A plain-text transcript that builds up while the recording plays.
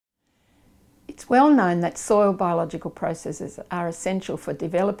It's well known that soil biological processes are essential for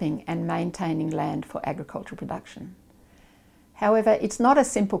developing and maintaining land for agricultural production. However, it's not a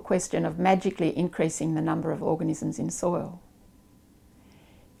simple question of magically increasing the number of organisms in soil.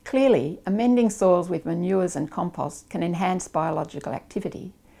 Clearly, amending soils with manures and composts can enhance biological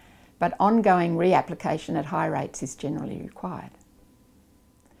activity, but ongoing reapplication at high rates is generally required.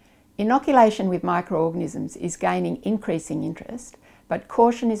 Inoculation with microorganisms is gaining increasing interest, but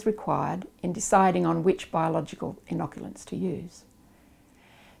caution is required in deciding on which biological inoculants to use.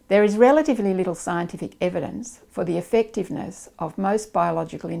 There is relatively little scientific evidence for the effectiveness of most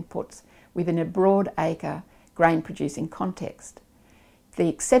biological inputs within a broadacre grain-producing context. The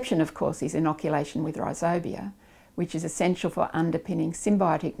exception, of course, is inoculation with rhizobia, which is essential for underpinning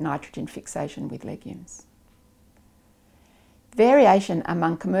symbiotic nitrogen fixation with legumes. Variation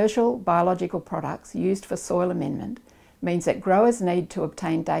among commercial biological products used for soil amendment means that growers need to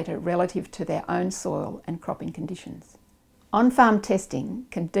obtain data relative to their own soil and cropping conditions. On-farm testing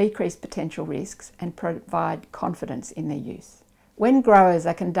can decrease potential risks and provide confidence in their use. When growers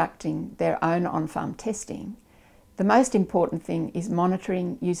are conducting their own on-farm testing, the most important thing is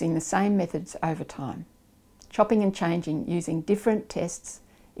monitoring using the same methods over time. Chopping and changing using different tests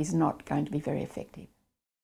is not going to be very effective.